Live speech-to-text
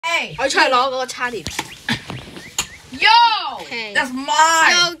Hey. 我出嚟攞嗰個叉連。Yo. Okay. That's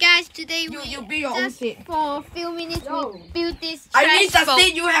mine. So guys, today You build your own just seat. for a few minutes we build this I need the trash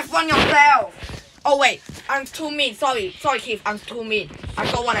seat you have one yourself. Oh wait, I'm too mean. Sorry, Keith, I'm too mean. I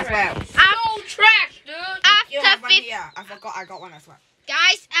got one as well. No trash, dude. You have After one here. I forgot I got one as well.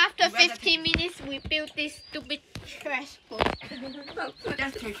 guys, after Where's the 15 minutes we build this stupid trash boat.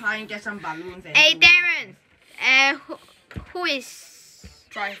 Just to try and get some balloons. And Hey Darren, who is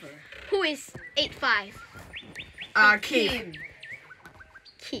Driver. 85? Keith.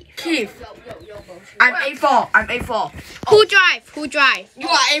 Keith. Keith. I'm A4. I'm A4. Who drive? You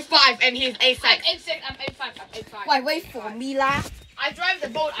are A5 and he's A6. I'm A6. I'm A5. Wait for me lah. I drive the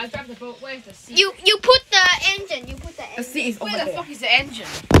boat. Where's the seat? You put the engine. The seat is over Where the there. fuck is the engine?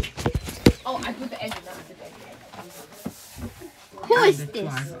 Oh, I put the engine. Who I'm is the this?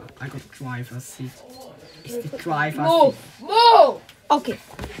 driver. I got driver's seat. It's the driver's Move. seat. Move. Okay.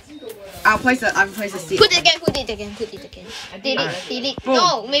 I'll place the seat. Put it again. Delete. Boom.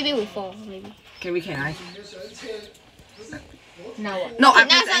 No, maybe we fall. Maybe. Can I? Now what? No, I Okay,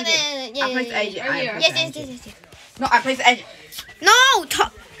 placed the now engine. yeah, I placed the yeah, engine. I yeah. placed the Yes. engine. No, I placed the engine.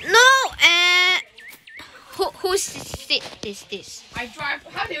 Whose seat is this? I drive.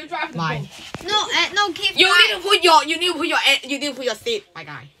 How do you drive the Mine. boat? No, keep You right. need to put your seat, my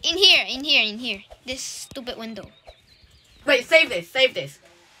guy. In here. This stupid window. Wait, save this.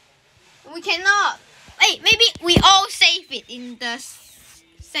 We cannot. Wait, maybe we all save it in the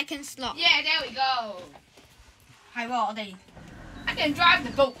second slot. Yeah, there we go. 係喎，我哋 I can drive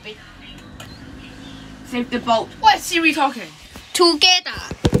the boat, bitch. save the boat. What is Siri talking? Together.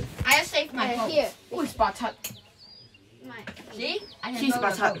 I just saved my boat. Here. Oh, it's Bartot. See? I She's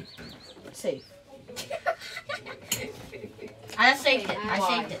butter. Save. I just saved it. I Why?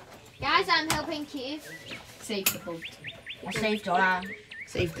 saved it. Guys, I'm helping Keith. Save the boat. I saved咗啦。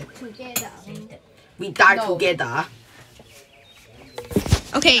 Save it. Together. Saved it. We die No. together.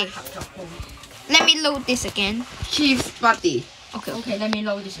 Okay, let me load this again. Keith's buddy. Okay, let me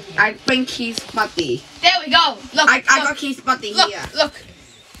load this again. I bring Keith's buddy. There we go. Look. I look, got Keith's buddy look, here. look.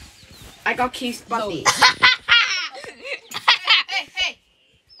 I got Keith's buddy. Hey.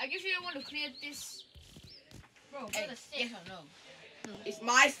 I guess you don't want to clear this. Bro, Hey, what a stick. yes or no? It's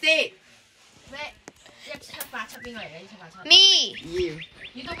my seat. 咩？178邊個嚟嘅？178。 Me. You.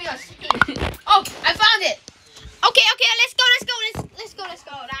 你都邊個先？ Oh, I found it. Okay, let's go.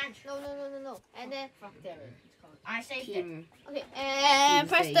 No. And then Fuck Darren. I saved it. Kim. okay, Keith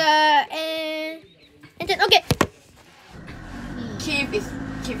press say. the and then okay. Keith is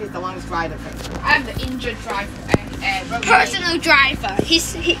the one who's driving the thing. I'm the injured driver. Personal driver. He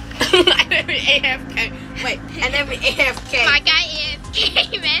and then we AFK. Wait, and then we AFK. my guy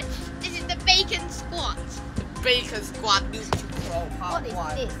AFK man. This is the bacon squad. Bacon Squad Music Pro Part What is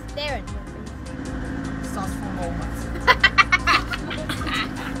 1. this? Darren. Successful moments.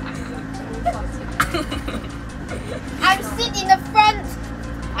 I'm sit in the front.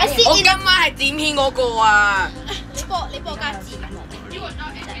 I sit 我 in 今晚係剪片嗰個啊！你播加字幕。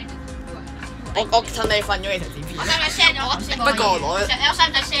我趁你瞓咗你就剪片。我使唔使 send 咗頭先嗰個嘢？不過我我使唔使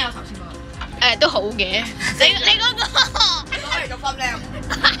send 我頭先嗰個？都好嘅。你嗰個。攞嚟做分靚。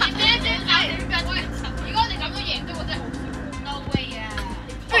如果你咁樣贏都覺得好笑。No way 啊！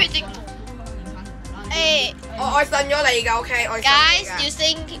不如直。我信咗你㗎，OK，我信你㗎。Guys, you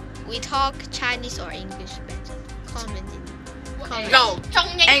think we talk Chinese or English better? Comment in. No, 中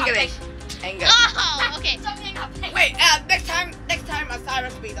英合璧。 English. Oh, okay. 中英合璧。 Wait, next time,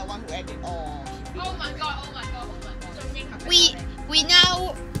 Cyrus be the one who edit. Oh. Oh my god. 中英合璧。We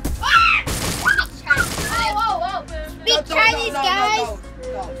now Whoa. speak Chinese, guys.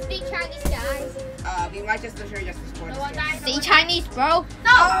 No. Speak Chinese, guys. We might just literally just record. No one dies. Speak Chinese, bro.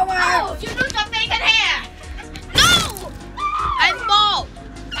 Oh wow. Oh, you do some bacon here. No, I'm bald.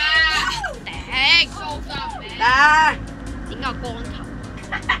 頂， So dumb, man. 嗱，點解光頭？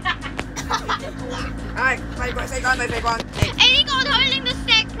唉，細關。呢個我哋可以拎到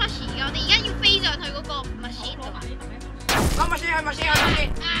stack plushie 㗎，我哋而家要飛上去嗰個 machine 度。攞咪先。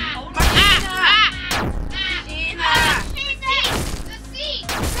啊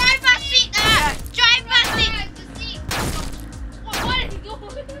！Driver seat 啊 ！Driver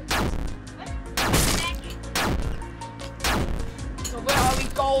seat。So where are we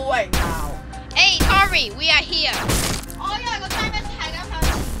going now? Hey, Tori, we are here. 我因為個 driver 係咁向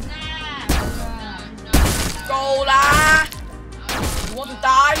前 Go 啦 ！You want to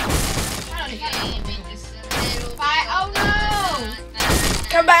die? 快 Oh no!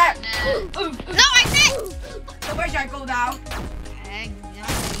 Come back. No, I said. So where should I go now? 平有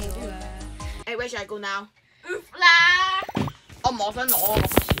Hey, where should I go now? 啦！我我想攞個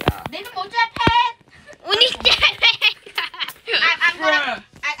push 啊。你都冇 jetpack。 We need jetpack. I'm gonna.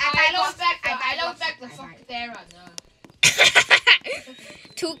 I load back the fuck Darren 啊。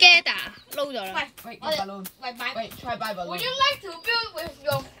 Together 撈咗啦。喂，我哋 balloon。喂買。喂，try buy balloon。 Would you like to build with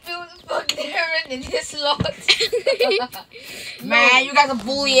your fuck Darren in his slot? Man, you guys are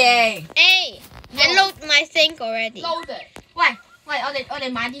bullying. Hey, I load my thing already. Load it。喂，我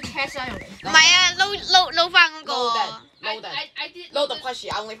哋買啲 chest 用嚟。唔係啊，撈翻嗰個。 Load it. I did Load the push. I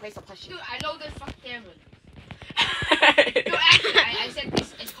only place the push. Dude, I loaded fuck Darren. No, actually, I said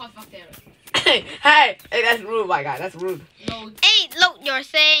this is called fuck Darren. Hey, that's rude, my guy. That's rude. Load. Hey, load your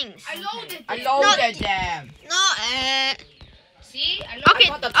things. I loaded I it. loaded them. No, See? I loaded Okay, I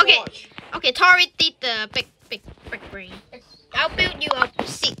got the okay. torch. Okay, Tori did the big brain. I'll build you a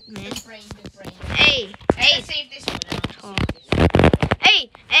seat, man. the brain. Hey, Hey, hey, save this one now. Oh. hey,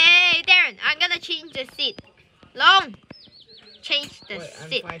 Darren, I'm gonna change the seat. Long. Change the Wait,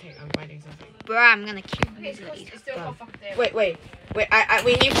 seat. I'm fighting something. Bro, I'm gonna kill Okay, you it's later. still called fuck Darren. Wait.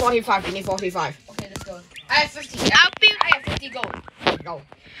 We need 45. We need 45. Okay, let's go. I have 50. I'll build. I have 50 gold. Go.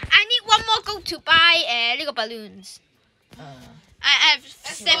 I need one more gold to buy little balloons. I have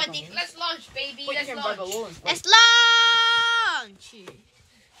 70. Let's launch, baby. Wait, you Let's can buy launch. balloons. Let's launch.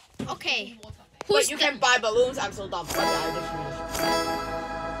 Okay. Wait, Who's you the? can buy balloons. I'm so dumb. Okay, I just finished.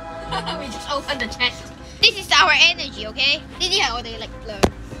 We just open the chest. This is our energy, okay? 呢啲係我哋力量，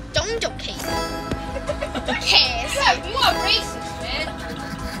種族歧視。騎士。 You are racist, man.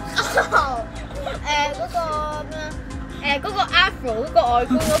 嗰個 Afro 嗰個外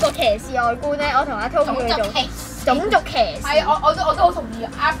觀嗰個騎士外觀咧，我同阿 Tom 叫佢做種族騎士。係，我都好同意。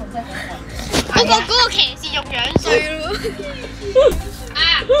Apple 真係好嗰個騎士仲樣衰咯。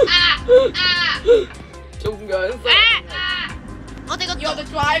仲樣衰。我哋個 You're the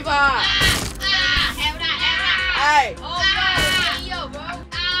driver. Hey, Oh, no, yo, bro.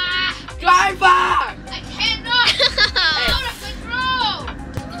 driver. I cannot. Out of control.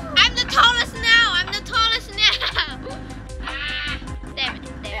 I'm the tallest now. I'm the tallest now. Damn it.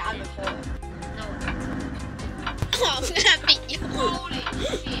 Hey, I'm the tallest. No. I'm gonna